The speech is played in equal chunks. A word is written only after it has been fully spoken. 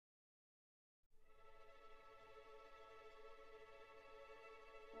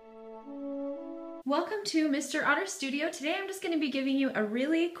Welcome to Mr. Otter Studio. Today I'm just going to be giving you a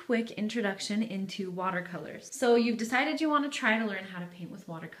really quick introduction into watercolors. So you've decided you want to try to learn how to paint with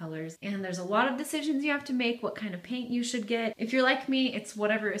watercolors, and there's a lot of decisions you have to make what kind of paint you should get. If you're like me, it's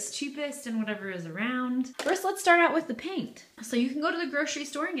whatever is cheapest and whatever is around. First, let's start out with the paint. So you can go to the grocery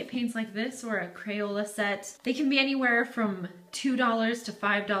store and get paints like this or a Crayola set. They can be anywhere from $2 to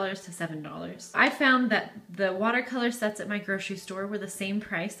 $5 to $7. I found that the watercolor sets at my grocery store were the same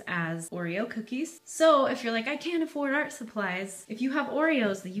price as Oreo cookies. So if you're like, I can't afford art supplies, if you have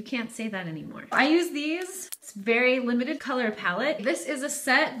Oreos, you can't say that anymore. I use these. It's very limited color palette. This is a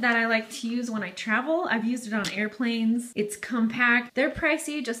set that I like to use when I travel. I've used it on airplanes. It's compact. They're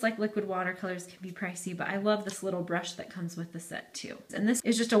pricey, just like liquid watercolors can be pricey, but I love this little brush that comes with the set too. And this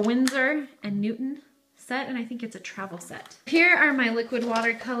is just a Winsor and Newton set, and I think it's a travel set. Here are my liquid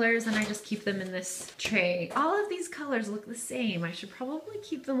watercolors, and I just keep them in this tray. All of these colors look the same. I should probably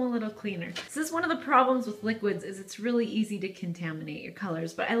keep them a little cleaner. This is one of the problems with liquids, is it's really easy to contaminate your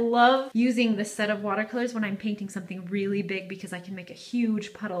colors, but I love using this set of watercolors when I'm painting something really big because I can make a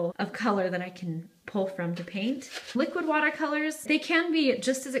huge puddle of color that I can pull from to paint. Liquid watercolors, they can be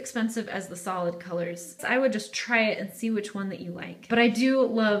just as expensive as the solid colors. So I would just try it and see which one that you like. But I do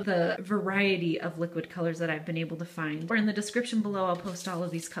love the variety of liquid colors that I've been able to find. Or in the description below, I'll post all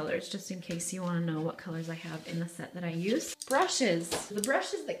of these colors just in case you want to know what colors I have in the set that I use. Brushes. The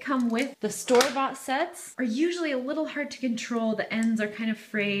brushes that come with the store-bought sets are usually a little hard to control. The ends are kind of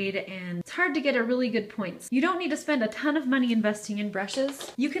frayed and it's hard to get a really good point. You don't need to spend a ton of money investing in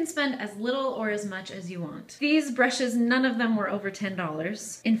brushes. You can spend as little or as much as you want. These brushes, none of them were over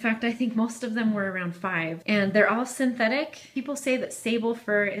 $10. In fact, I think most of them were around $5, and they're all synthetic. People say that sable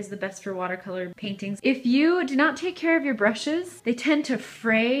fur is the best for watercolor paintings. If you do not take care of your brushes, they tend to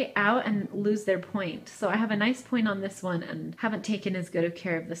fray out and lose their point. So I have a nice point on this one and haven't taken as good of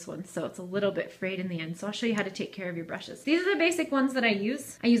care of this one, so it's a little bit frayed in the end. So I'll show you how to take care of your brushes. These are the basic ones that I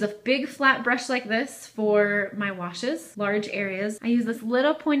use. I use a big flat brush like this for my washes, large areas. I use this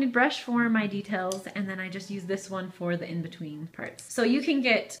little pointed brush for my details, and then I just use this one for the in-between parts. So you can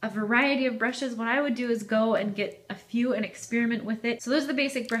get a variety of brushes. What I would do is go and get a few and experiment with it. So those are the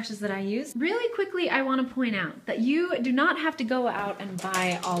basic brushes that I use. Really quickly, I want to point out that you do not have to go out and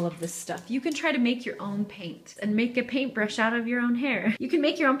buy all of this stuff. You can try to make your own paint and make a paintbrush out of your own hair. You can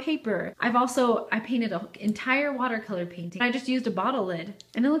make your own paper. I painted an entire watercolor painting. I just used a bottle lid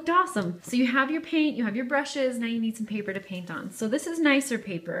and it looked awesome. So you have your paint, you have your brushes, now you need some paper to paint on. So this is nicer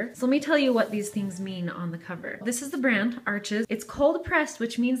paper. So let me tell you what these things mean on the cover. This is the brand, Arches. It's cold pressed,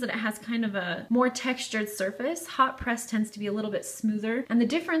 which means that it has kind of a more textured surface. Hot pressed tends to be a little bit smoother. And the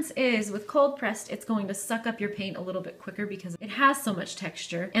difference is with cold pressed, it's going to suck up your paint a little bit quicker because it has so much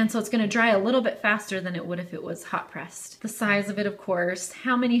texture. And so it's going to dry a little bit faster than it would if it was hot pressed. The size of it, of course,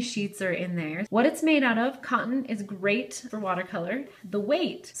 how many sheets are in there. What it's made out of, cotton is great for watercolor. The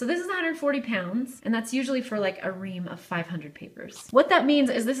weight, so this is 140 pounds, and that's usually for like a ream of 500 papers. What that means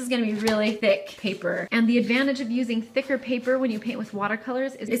is this is going to be really thick paper. And the advantage of using thicker paper when you paint with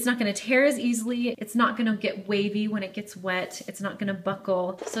watercolors is it's not going to tear as easily. It's not going to get wavy when it gets wet. It's not going to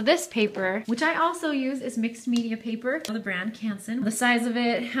buckle. So this paper, which I also use, is mixed media paper, the brand Canson. The size of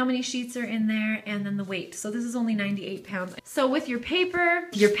it, how many sheets are in there, and then the weight. So this is only 98 pounds. So with your paper,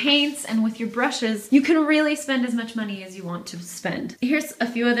 your paints, and with your brushes, you can really spend as much money as you want to spend. Here's a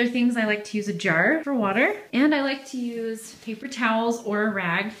few other things. I like to use a jar for water, and I like to use paper towels or a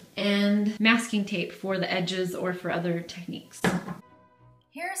rag, and masking tape for the edges or for other techniques.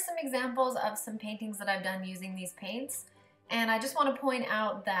 Here are some examples of some paintings that I've done using these paints. And I just want to point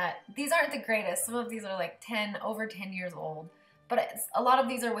out that these aren't the greatest. Some of these are like over 10 years old. But a lot of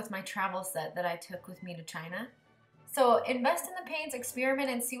these are with my travel set that I took with me to China. So invest in the paints, experiment,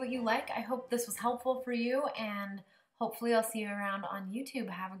 and see what you like. I hope this was helpful for you, and hopefully I'll see you around on YouTube.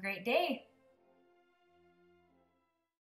 Have a great day.